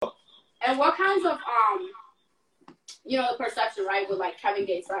And what kinds of the perception, right, with like Kevin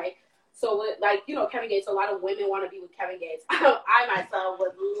Gates, right? So with like, Kevin Gates, a lot of women want to be with Kevin Gates. I myself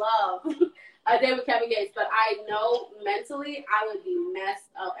would love a day with Kevin Gates, but I know mentally I would be messed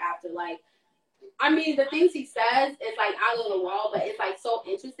up after. Like, I mean, the things he says is like out of the wall, but it's like so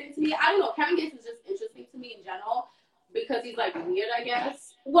interesting to me. I don't know. Kevin Gates is just interesting to me in general because he's like weird, I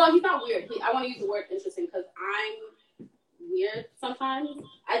guess. Well, he's not weird. I want to use the word interesting because I'm weird sometimes.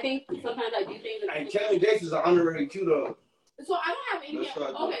 I think sometimes I do things. And Kevin Gates is an underrated Q though. So I don't have any.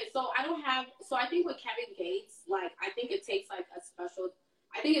 Okay, so I don't have. So I think with Kevin Gates, like I think it takes like a special.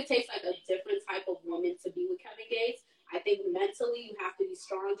 I think it takes like a different type of woman to be with Kevin Gates. I think mentally you have to be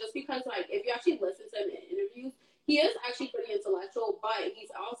strong. Just because like if you actually listen to him in interviews, he is actually pretty intellectual, but he's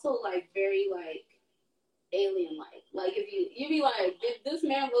also like very like alien like. Like if you be like, did this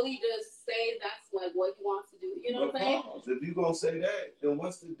man really just say that's like what he wants to do? You know what I'm saying? If you gonna say that, then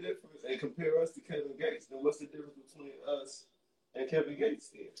what's the difference? And compare us to Kevin Gates, then what's the difference between us and Kevin Gates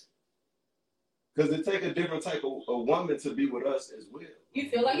then? Because it takes a different type of a woman to be with us as well. You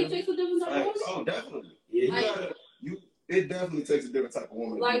feel like it takes a different type of woman? Oh, definitely. Yeah, it definitely takes a different type of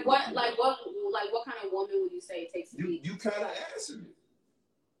woman. Like what kind of woman would you say it takes to be? You kind of answered it.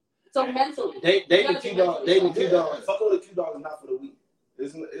 So mentally, Dating Q Dog. Follow the Q Dog is not for the weak.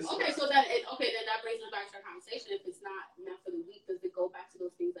 It's okay, so then that brings us back to our conversation. If it's not meant for the weak, does it go back to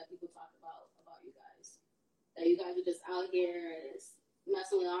those things that people talk about you guys? That you guys are just out here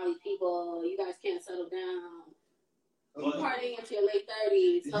messing with all these people. You guys can't settle down. Partying into your late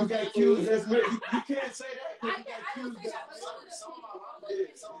 30s. You got accused as married. You can't say that. I don't say that. Some of my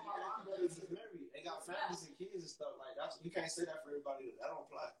mom brothers is married. They got families and kids and stuff like that. You can't say that for everybody. That don't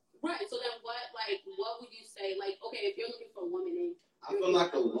apply. Right. So then, what would you say? Like, okay, if you're looking for a woman, and I feel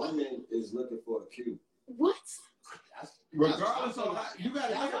like a woman is looking for a Q. What? Regardless of how, you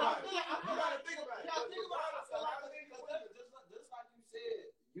gotta think about it. Just like you said,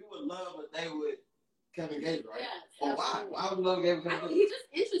 you would love a day with Kevin Gates, right? Yes. Well, why? Why would you love Kevin Gates? He just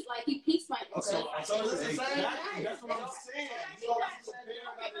interests, like he piques my interest. So it's the same thing. That's what I'm saying.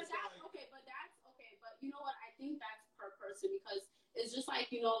 Okay, but you know what? I think that's per person because it's just like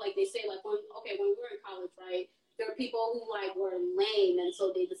like they say, like when we were in college, right? There are people who like were lame, and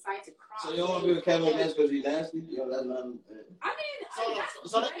so they decide to cross. So you don't want to be with Kevin Gates because he's nasty? That's nothing. I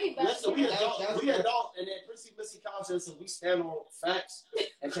mean, listen, we adult, and then Missy Counts and we stand on facts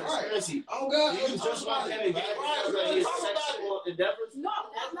and transparency. Oh God, you just want Kevin Gates because his sexual endeavors. No,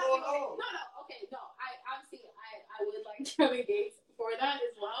 that's not going on. No. Okay, no. I would like Kevin Gates for that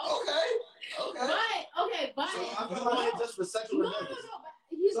as well. Okay. But so I feel like just for sexual endeavors.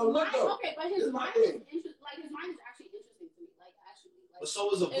 But his mind is interesting. Like his mind is actually interesting to me. Like actually. But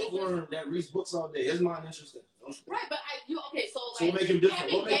so is a bookworm that reads books all day. His mind interesting. Right, but so what make him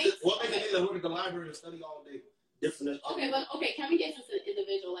different? What make a nigga that work at the library and study all day different? Kevin Gates is an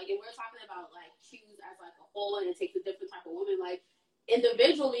individual. Like, if we're talking about like Q's as like a whole, and it takes a different type of woman. Like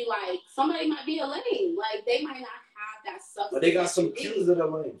individually, like somebody might be a lame. Like they might not have that substance. But they got some Q's that are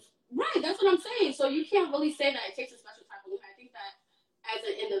lame. Right, that's what I'm saying. So you can't really say that it takes a special type of woman. I think that as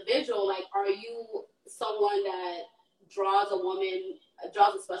an individual, like, are you someone that draws a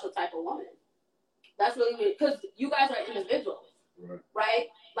special type of woman? That's really weird because you guys are individuals, right?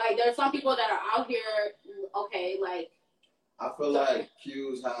 Like, there are some people that are out here, okay, like. I feel like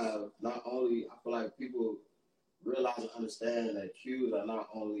Qs have not only, I feel like people realize and understand that Qs are not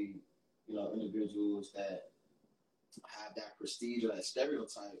only, individuals that have that prestige or that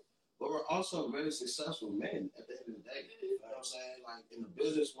stereotype, but we're also very successful men at the end of the day. You know what I'm saying? Like, in the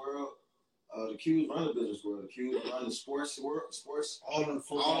business world, the Qs run the business world. The Qs run the sports world. All in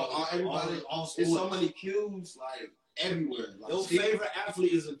football. Everybody. There's so many Qs, like, everywhere. Like, your favorite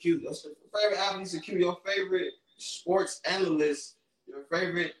athlete is a Q. Your favorite athlete is a Q. Your favorite sports analyst, your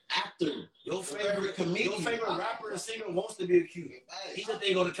favorite actor, your favorite comedian. Your favorite rapper and singer wants to be a Q. He just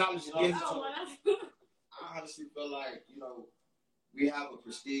didn't go to college and get his I honestly feel like, we have a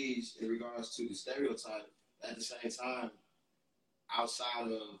prestige in regards to the stereotype. At the same time, outside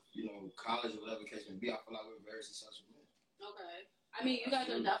of, college or whatever the case may be, I feel like we're very successful men. Okay. I mean, you guys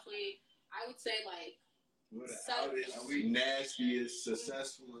are definitely, I would say, like, are we nasty as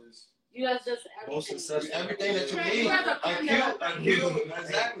successful as? You guys just most successful. Everything that you need. A Q,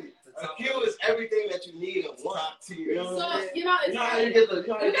 exactly. A Q is everything that you need in one. Top tier. You know what I'm saying? You know how you get the soap?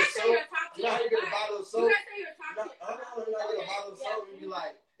 You know how you get a bottle of soap? You guys say you're top tier. You know how you get a bottle of soap and you be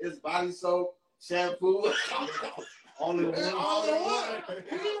like, it's body soap, shampoo. All in one. All in one.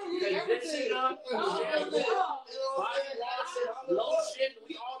 Everything. Lotion.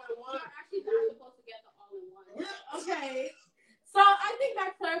 We all in one. We're actually not supposed to get the all in one. Okay. So I think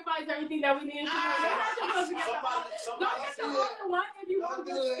that clarifies everything that we need to know. You're not supposed to get the all-in-one if you want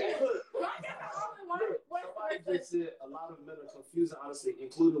to shit. Don't get the all-in-one. Somebody just said a lot of men are confused, honestly,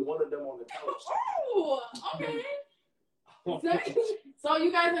 including one of them on the couch. Oh, okay. So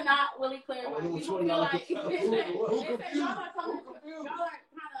you guys are not really clear about it. You feel like y'all are kind of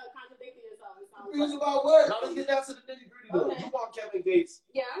contradicting yourselves. Confused about what? Now let's get down to the nitty gritty though. Okay. You want Kevin Gates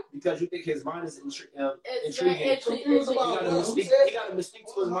because you think his mind is intriguing. Confused about what? He got a mystique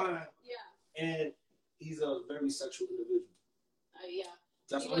to his mind. Yeah. And he's a very sexual individual. Yeah.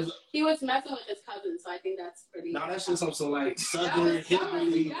 That's he was messing with his cousin, so I think that's pretty. Now that's just some like southern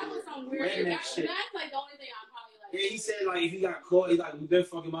hillbilly that was some weird shit. That's like the only thing I'm probably like. Yeah, he said like if he got caught, he's like, we've been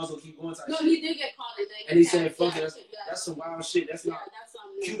fucking, might as well keep going. No, he did get caught. And he said, fuck it. That's some wild shit. That's not. That's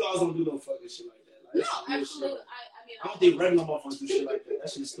Q dogs don't do no fucking shit like that. Like, no, absolutely. I don't think regular motherfuckers do shit like that.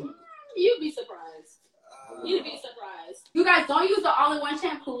 That shit's stupid. You'd be surprised. You'd be surprised. You guys don't use the all-in-one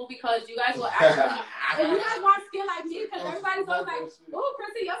shampoo because you guys will actually. If you guys want skin like me, because everybody's always like, "Oh,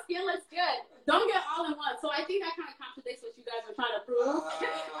 Chrissy, your skin looks good." Don't get all-in-one. So I think that kind of contradicts what you guys are trying to prove.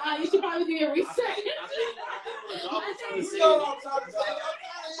 You should probably do your research. You know what I'm trying to say.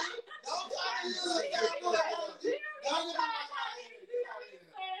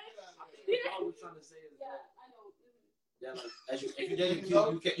 Yeah, like, if you date a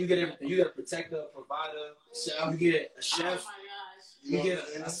Q, you get everything. You get a protector, a provider, you get a chef, you get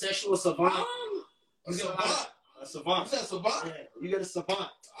a sexual savant. You get a savant. What's that, savant? Yeah, you get a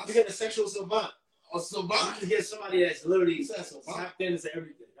savant. You get a sexual savant. A savant? You get somebody that's literally tapped into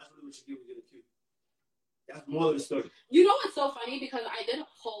everything. That's really what you get when you get a Q. That's more of the story. You know what's so funny? Because I did a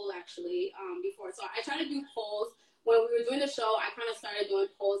poll actually before. So I try to do polls. When we were doing the show, I kind of started doing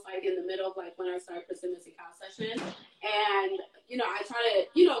polls like in the middle of like when I started pursuing the Cow session. And, you know, I try to,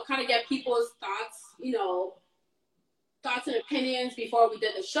 you know, kind of get people's thoughts, you know, thoughts and opinions before we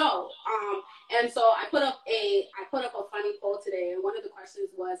did the show. And so I put up a funny poll today. And one of the questions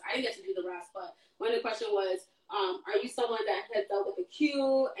was, I didn't get to do the rest, but one of the questions was, are you someone that has dealt with a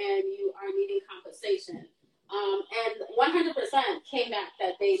Q and you are needing compensation? And 100% came back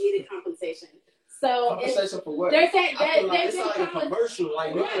that they needed compensation. So compensation for what? They're saying it's like a commercial.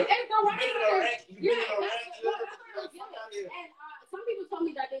 Like, and some people told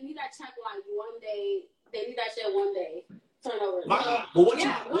me that they need that check like one day. They need that shit one day. Turnover. But what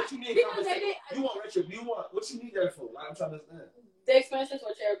you need compensation? You want what you need that for? Like, I'm trying to understand. The expenses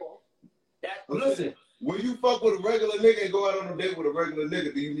were terrible. Listen, when you fuck with a regular nigga and go out on a date with a regular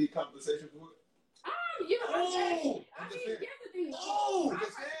nigga, do you need compensation for it? You know, here's the thing.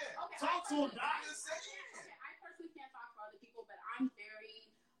 Talk to him, Doc. I personally can't talk for other people, but I'm very,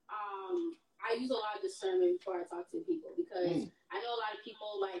 I use a lot of discernment before I talk to people because I know a lot of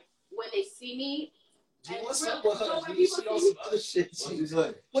people, like, when they see me, what's up with her? She on some other shit. She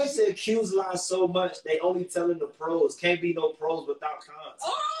said Q's lie so much, they only telling the pros. Can't be no pros without cons.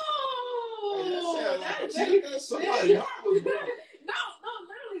 Somebody I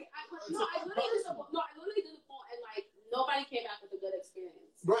literally did the poll and like nobody came back with a good experience.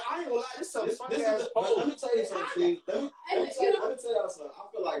 Bro, I ain't gonna lie, this is something funny ass poll. Let me tell you something, Let me tell you something.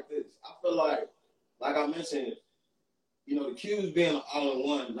 I feel like this. I feel like I mentioned, you know, the Q's being an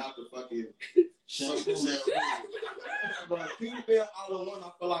all-in-one, not the fucking shampoo. But Q's being all-in-one,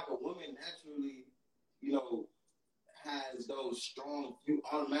 I feel like a woman naturally, you know, has those strong, you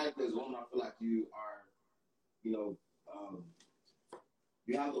automatically as a woman, I feel like you are, you know,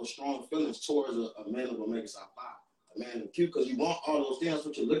 you have those strong feelings towards a man that will make us out five. A man is cute because you want all those things,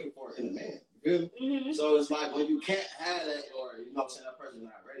 what you're looking for in a man. You feel me? Mm-hmm. So it's like when you can't have that, or you know, saying that person's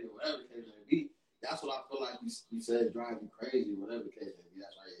not ready, or whatever the case may be. That's what I feel like you said drive you crazy, whatever the case may be.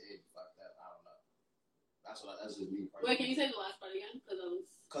 That's why your head fucked up. I don't know. That's just me. Wait, can you say the last part again?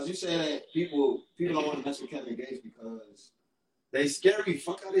 Because you said that people don't want to mess with Kevin Gates because they scary.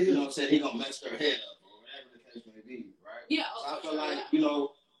 Fuck out of here. You know what I'm saying? He gonna mess their head up, or whatever the case may be, right? Yeah. So I feel like you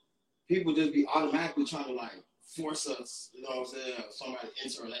know, people just be automatically trying to like force us, you know what I'm saying, somebody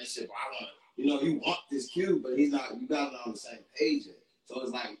into a relationship, or I want to, you know, you want this cute, but he's not, you guys are not on the same page yet. So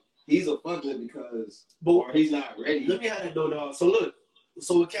it's like, he's a fucker because, or he's not ready. Let me have that though, dog. So look,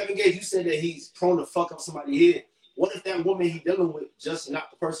 with Kevin Gates, you said that he's prone to fuck up somebody's head. What if that woman he dealing with just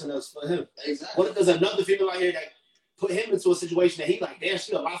not the person that's for him? Exactly. What if there's another female out here that put him into a situation that he like, damn,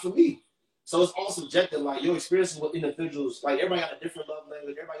 she a lot for me. So it's all subjective. Like your experiences with individuals, like everybody got a different love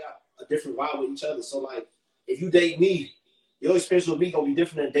language, everybody got a different vibe with each other. So like, if you date me, your experience with me gonna be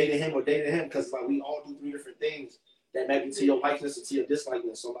different than dating him or dating him because like we all do 3 different things that may be to your likeness and to your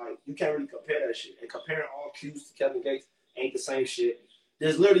dislikeness. So like you can't really compare that shit. And comparing all Q's to Kevin Gates ain't the same shit.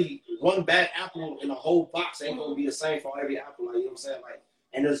 There's literally one bad apple in a whole box ain't gonna be the same for every apple. Like you know what I'm saying? Like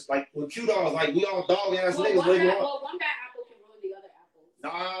And it's like with Q dogs, like we all dog ass niggas. One bad apple can ruin the other apple.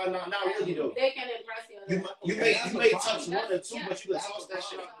 Nah, not really though. They can impress the other. You may touch one or two, but you can toss that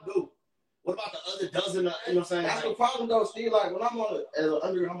shit out the door. What about the other dozen? You know what I'm saying? That's the problem though, Steve. Like when I'm on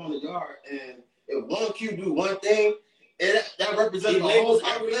the yard, and if one Q do one thing, that represents the whole.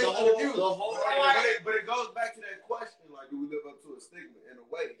 But it goes back to that question: like, do we live up to a stigma in a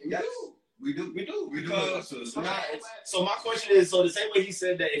way? Yes, we do. So my question is: so the same way he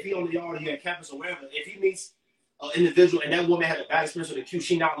said that if he on the yard, he on campus or wherever, if he meets an individual and that woman had a bad experience with a Q,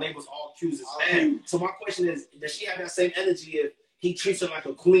 she now labels all Qs as bad. So my question is: does she have that same energy if he treats her like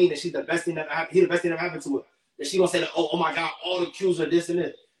a queen and she's the best thing that happened? He the best thing that happened to her. That she gonna say that? Oh my God, all the Qs are this and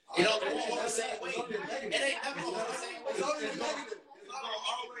this. It don't go the same way. It ain't never going the same way. It's gonna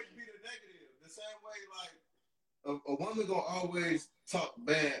always be the negative. The same way, like a woman gonna always talk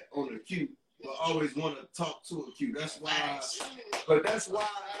bad on the Q, but always want to talk to a Q. That's why. But that's why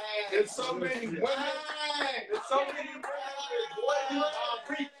there's so many women. There's so many women.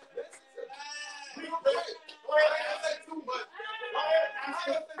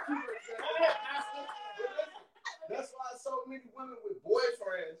 That's why so many women with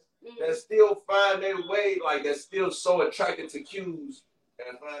boyfriends that still find their way, like they're still so attracted to Qs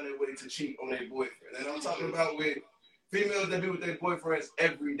and find their way to cheat on their boyfriend. And I'm talking about with females that be with their boyfriends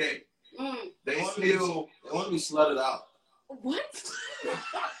every day. They want to be slutted out. What?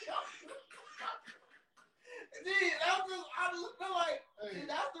 I just feel like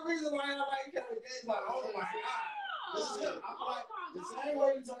that's the reason why I like Kevin Gates. Like, oh my God. The same way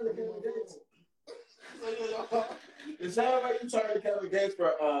you turn to Kevin Gates. The same way you turn to Kevin Gates for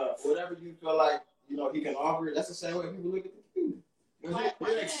whatever you feel like he can offer. That's the same way people look at you.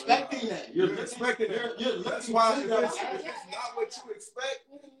 You're expecting that. You're expecting that. That's why if it's not what you expect,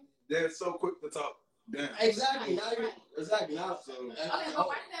 they're so quick to talk down. Exactly. Exactly. Okay, but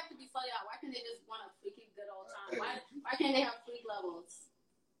why do they have to be slutted out? Why can't they just want a freaky good old time? Why can't they have freak levels?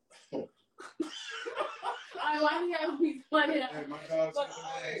 Why do you have to be slutted out? Hey, my dog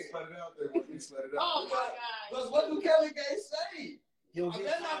slutted out there. Oh my God. But what do Kevin Gates say? He'll I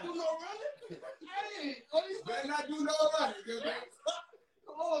better not do no running. Hey, what is better not do no running.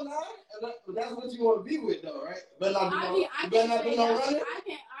 Come on now. That's what you want to be with, though, right? Better not do no running. I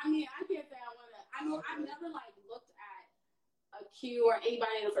can't say I want to. I've never looked at a Q or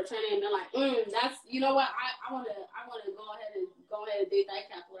anybody in a fraternity and been like, that's what I want to go ahead and date that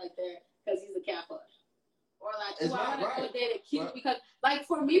Kappa right there because he's a Kappa. Or I want to go date a Q because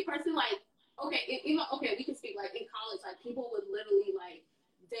for me personally, we can speak in college, people would literally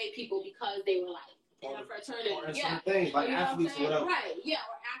date people because they were in a fraternity. Or things like athletes or whatever. Right, yeah,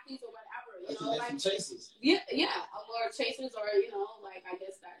 or athletes or whatever. Chasers. Yeah, or chasers, or I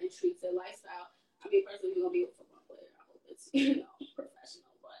guess that intrigues their lifestyle. I mean, personally, you're gonna be a football player. I hope it's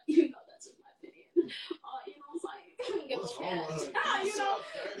professional, but that's just my opinion. What I'm saying? Get a little cash.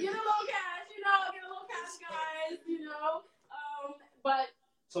 Get a little cash, guys. But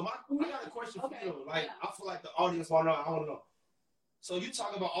so I got a question for you. I feel like the audience want to know. I want to know. So you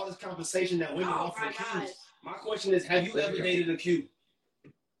talk about all this compensation that women offer Qs. My question is, have you ever dated a Q?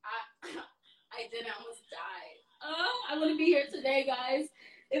 I didn't. I almost died. I wouldn't be here today, guys,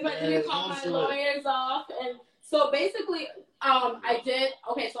 if I didn't call my lawyers off. And so basically, I did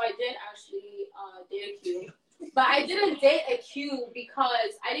actually date a Q. But I didn't date a Q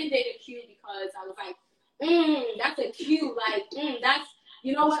because I was like, that's a Q. That's,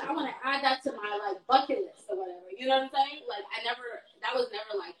 what, I want to add that to my bucket list or whatever. You know what I'm saying? That was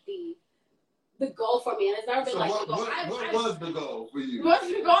never the goal for me. And it's never been the goal. What was the goal for you? What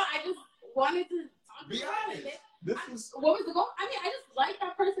was the goal? I just wanted to talk be honest. What was the goal? I mean, I just like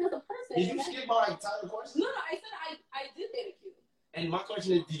that person as a person. Did you skip my entire question? No, I said I did date a Q. And my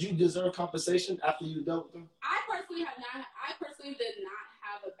question is, did you deserve compensation after you dealt with them? I personally did not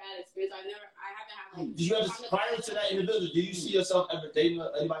have a bad experience. I haven't had Did you ever, prior to that individual, did you see yourself ever dating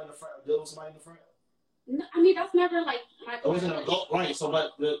anybody in the front or dealing with somebody in the front? No, I mean, that's never my. It wasn't a goal, right? So,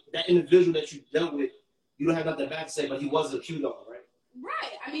 but that individual that you dealt with, you don't have nothing bad to say, but he was a Q dog, right?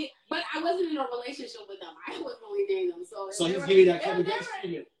 Right. I mean, but I wasn't in a relationship with them. I wasn't really dating them. So he's giving that Kevin Gates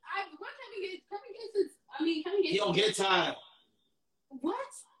treatment. Kevin Gates is. I mean, Kevin Gates. He don't get time. What?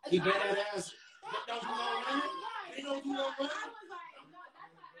 He bet that ass. Don't do no running. They don't do no running. I was like, no,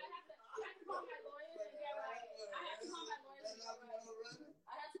 that's not.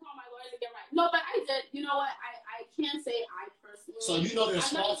 I had to call my lawyers and get right. No, but I did. You know what? I can't say I personally. So there's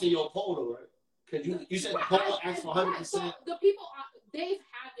faults in your poll, though, right? Because you said the poll asked for 100%. So the people, they've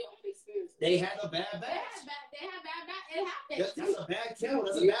had their own experience. They had a bad batch. They had bad batch. It happened. That's a bad kill.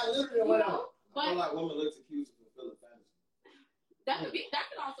 That's a bad litter that went out. I feel like women look to Qs to fulfill a fantasy. That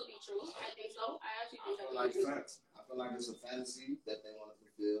could also be true. I think so. I actually think that could be true. I feel like it's a fantasy that they want to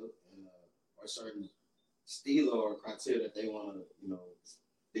fulfill, and or a certain style or criteria that they want to,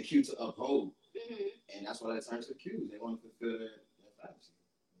 the Q to uphold, and that's why they turn to Qs. They want to fulfill their fantasy.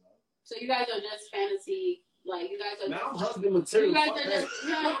 So you guys are just fantasy, like you guys are. Now I'm husband material. You guys are just,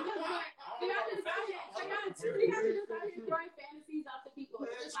 you guys are just throwing fantasies out to people.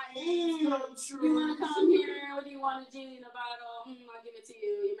 It's just like, you want to come here? What do you want to do in a bottle? I'll give it to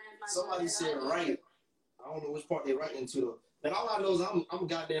you. Your man's not. Somebody said right. I don't know which part they write into though. But all I know is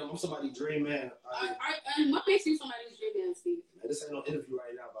I'm somebody's dream man. And what makes you somebody's dream man, Steve? Man, this ain't no interview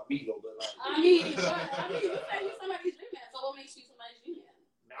right now about me though, but like. I mean, you say you're somebody's dream man. So what makes you somebody's dream man?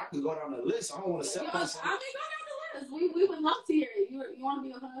 Man, I can go down the list. I don't want to set myself. I mean, go down the list. We would love to hear it. You want to be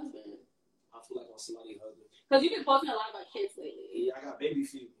a husband? I feel like I'm somebody's husband. Because you've been posting a lot about kids lately. Yeah, I got baby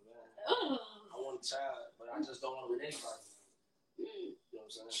fever, man. Ugh. I want a child, but I just don't want to with anybody. You know what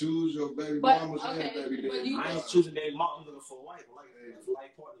I'm saying? Choose your baby mamas and baby daddy. I ain't choosing baby mom. I'm looking for a wife. I'm like a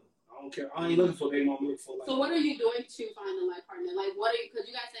life partner. I don't care. I ain't looking for a baby mom. I'm looking for a life. So what are you doing to find a life partner? Like what are you? Because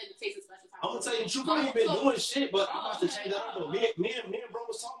you guys said it takes a special time. I'm gonna tell you the truth. I ain't been doing shit, but I'm about to change that up though. Me and bro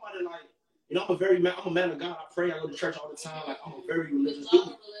was talking about it like. I'm a man of God. I pray. I go to church all the time. Like I'm a very religious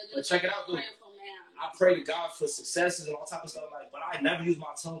dude. But check it out though. I pray to God for successes and all type of stuff like. But I never use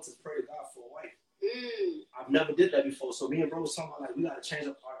my tongue to pray to God for a wife. I've never did that before. So me and bro was talking about like we gotta change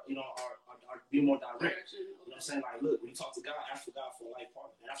up our be more direct. You know what I'm saying? Like look, when you talk to God, ask for God for a life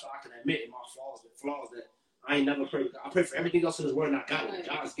partner. And that's what I can admit in my flaws that I ain't never prayed to God. I pray for everything else in His Word and I got it.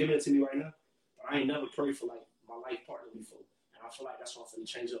 God's giving it to me right now. But I ain't never prayed for like my life partner before. And I feel like that's what I'm gonna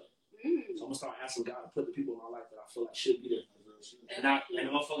change up. So I'm gonna start asking God to put the people in my life that I feel like should be there, and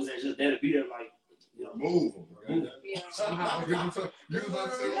the motherfuckers that just there to be there, like move them. Yeah. Somehow you about to say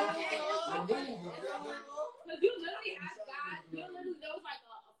Because you literally asked God. There was like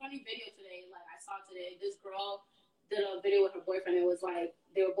a funny video today. Like I saw today, this girl did a video with her boyfriend. It was like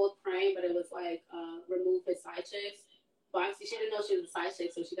they were both praying, but it was like remove his side chicks. But obviously she didn't know she was a side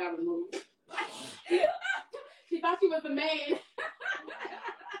chick, so she got removed. She thought she was the main.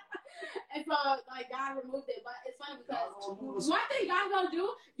 And so, like, God removed it. But it's funny because one thing God's going to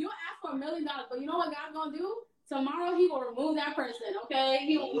do, you'll ask for $1 million, but you know what God's going to do? Tomorrow, He will remove that person, okay?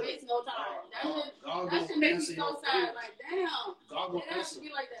 He won't waste no time. That should make me so sad. Like, damn. God going to answer.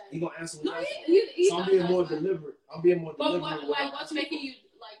 Be like that. He going to answer. No, so I'm being more deliberate. But what's making you,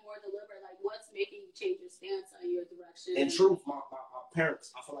 like, more deliberate? Like, what's making you change your stance on your direction? In truth, my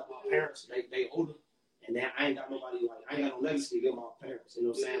parents, I feel like my parents, they older. And then I ain't got nobody, like, I ain't got no legacy to give my parents. You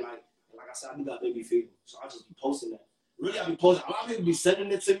know what I'm saying? Like I said, I do got baby fever, so I just be posting that. Really, I be posting. A lot of people be sending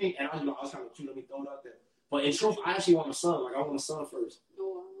it to me, and I was kind of cute. Let me throw it out there. But in truth, I actually want a son. Like I want a son first,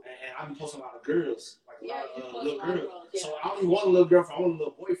 and I be posting a lot of girls, like a lot of little girls. Yeah. So I don't even want a little girlfriend. I want a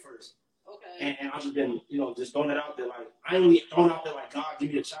little boy first. Okay. And I've just been, just throwing it out there. Like I ain't really throwing it out there like God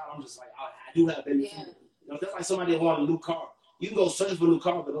give me a child. I'm just like I do have baby fever. That's like somebody that want a new car. You can go search for a new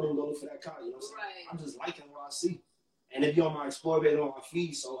car, but don't even go look for that car. You know what I'm saying? I'm just liking what I see. And it be on my Explore page on my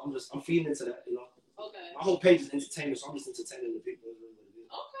feed, so I'm feeding into that, Okay. My whole page is entertainment, so I'm just entertaining the people.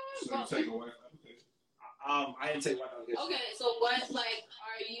 Okay. So you take a wife application? I didn't take a wife application. Okay, so what, like,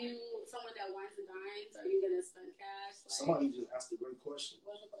 are you someone that wines and dines? Are you gonna spend cash? Like, somebody just asked a great question.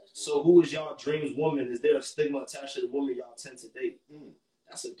 What's the question? So who is y'all dreams woman? Is there a stigma attached to the woman y'all tend to date?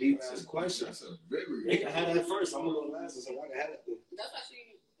 That's a deep ass question. That's a very. They can have that first. I'm gonna go last, so I can have that thing. That's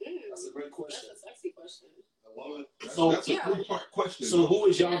actually. That's a great question. That's a sexy question. That's a three-part question. So who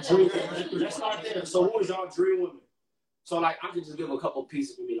is y'all dream woman? Let's start there. So who is y'all dream woman? So like I can just give a couple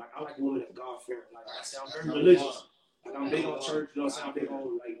pieces for me. Like I like a woman that's God fearing. Like I say I'm very religious. Like I'm big on church. You know what I'm saying? I'm big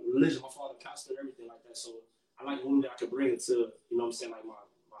on like religion. My father pastor and everything like that. So I like a woman that I can bring into what I'm saying, like my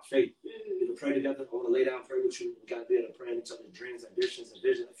faith. We can pray together. I want to lay down and pray with you. We got to be able to pray in each other's dreams, ambitions, and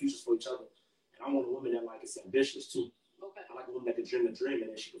vision, and futures for each other. And I want a woman that like is ambitious too. Okay. I like a woman that can dream a dream and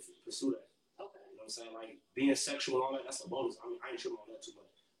then she can pursue that. Okay. You know what I'm saying? Like being sexual and all that, that's a bonus. I mean, I ain't tripping on that too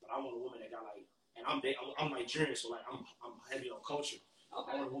much. But I want a woman that got like, and I'm Nigerian, so like I'm heavy on culture.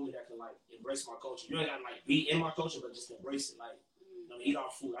 Okay. I want a woman that can like embrace my culture. You ain't gotta like be in my culture, but just embrace it. Like, eat our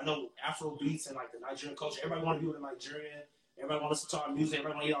food. I know Afro beats and like the Nigerian culture. Everybody want to be with a Nigerian. Everybody want to listen to our music.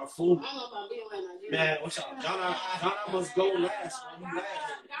 Everybody want to eat our food. I don't know about being with Nigerian. Man, what's up? Ghana must go last.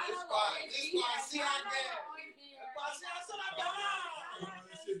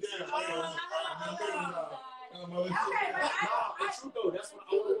 It's true though. That's what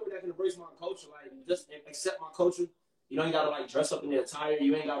I want a woman that can embrace my culture. Like, just accept my culture. You don't gotta like dress up in the attire.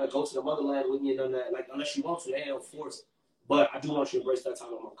 You ain't gotta go to the motherland with me and none of that. Like, unless you want to, they ain't forced. But I do want you to embrace that type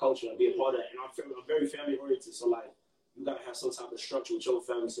of my culture and be a part of that. And I'm very family oriented. So like, you gotta have some type of structure with your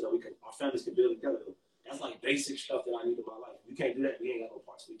family so that our families can build together. That's like basic stuff that I need in my life. If you can't do that, we ain't got no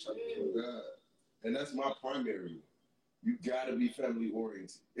parts of each other. God. And that's my primary one. You gotta be family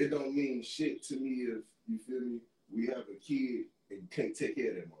oriented. It don't mean shit to me if, you feel me, we have a kid and you can't take care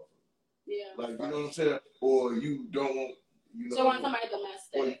of that motherfucker. Yeah. Like, you know what I'm saying? Or you don't want, you know. So want somebody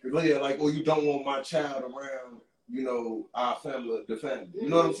domestic. Or you don't want my child around, you know, our family, the family. You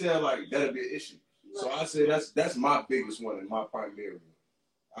know what I'm saying? Like, that'll be an issue. Right. So I say that's my biggest one and my primary one.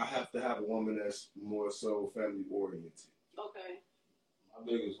 I have to have a woman that's more so family oriented. Okay. My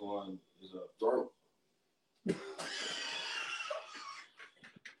biggest one is a throat.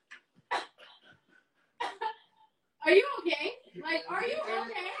 Are you okay? Like, are you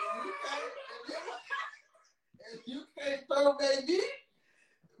okay? If you can't throw, baby,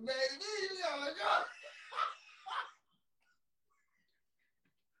 you gotta go.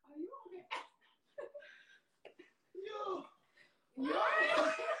 Are you okay? Yo.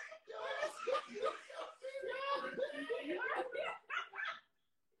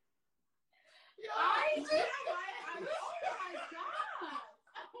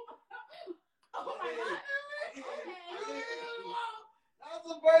 Oh my God. That's a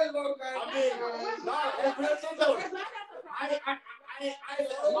very low grade. I mean, that's real shit though. I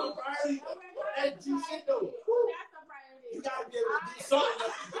one priority. That's G shit though. That's a priority. You gotta be able to do something.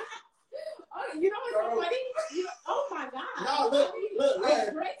 Oh, you know what's so funny? Oh my God. No, look.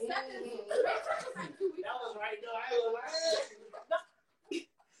 Great seconds. Like 2 weeks. That was right though. I ain't gonna lie.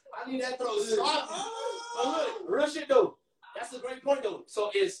 I need that throw soft. But look, real shit though. That's a great point though.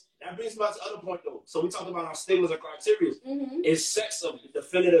 So that brings me back to the other point though. So we talked about our stigmas and criteria. Mm-hmm. Is sex a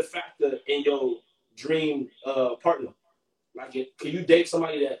definitive factor in your dream partner? Like, can you date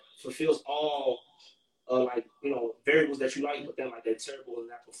somebody that fulfills all like, you know, variables that you like, but then like they're terrible in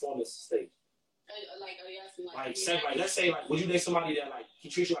that performance stage? Like, let's say, like, would you date somebody that like he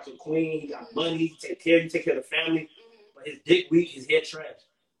treats you like a queen, he got money, he take care of the family, but his dick weak, his head trash,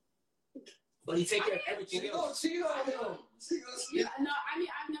 but he take care of everything else? No, I mean,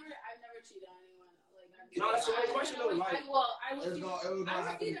 I've never cheated on anyone. Like, no, that's the right question though. Like, I will see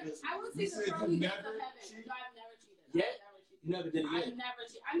the pearly gates of heaven. No, I've never cheated. Yet? You never did it yet.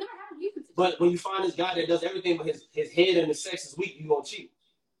 I've never had a reason to cheat. But when you find this guy that does everything but his head and his sex is weak, you gonna cheat.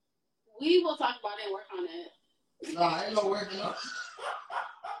 We will talk about it and work on it. Nah, ain't no working on it.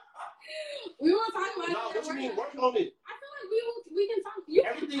 We will talk about it. No, what you mean working on it? I feel like we can talk.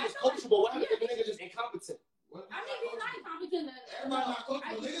 Everything is coachable. What happens if the nigga just incompetent? I mean, he's not incompetent. Everybody not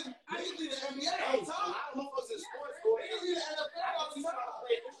coachable. Niggas leave the NBA all Hey, the a time. lot of motherfuckers in sports, boy. Niggas leave the NFL all the You time.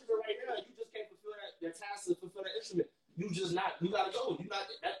 play an instrument right now. You just can't fulfill that task to fulfill that instrument. You just not. You gotta go. You not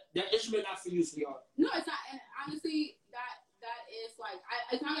that instrument not for you, sweetheart. No, it's not. And honestly, that is like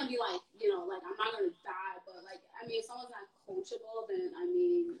it's not gonna be like, you know, like I'm not gonna die, but like I mean, if someone's not coachable, then I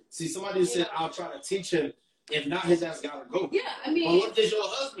mean. See, somebody said I'll try to teach him. If not, his ass gotta go. Yeah, I mean. But what if your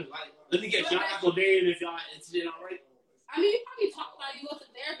husband? Like, let me get y'all not go dating if y'all incident alright. I mean, you probably talk about it. You go to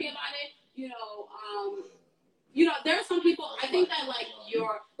therapy about it. You know, there are some people. I think that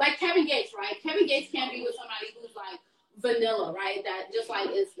like Kevin Gates, right? Kevin Gates can't be with somebody who's like vanilla, right? That just like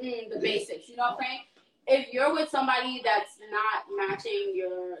is the basics. You know what I'm saying? If you're with somebody that's not matching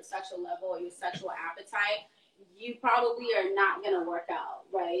your sexual level or your sexual appetite, you probably are not gonna work out,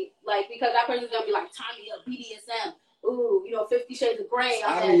 right? Like because that person's gonna be like, "Tie me up, BDSM." Ooh, you know, 50 Shades of Grey.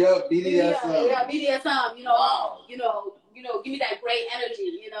 Tie me up, BDSM. Yeah, BDSM. You know, wow. you know, give me that gray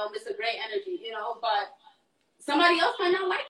energy. You know, Mr. Gray energy. You know, but somebody else might not like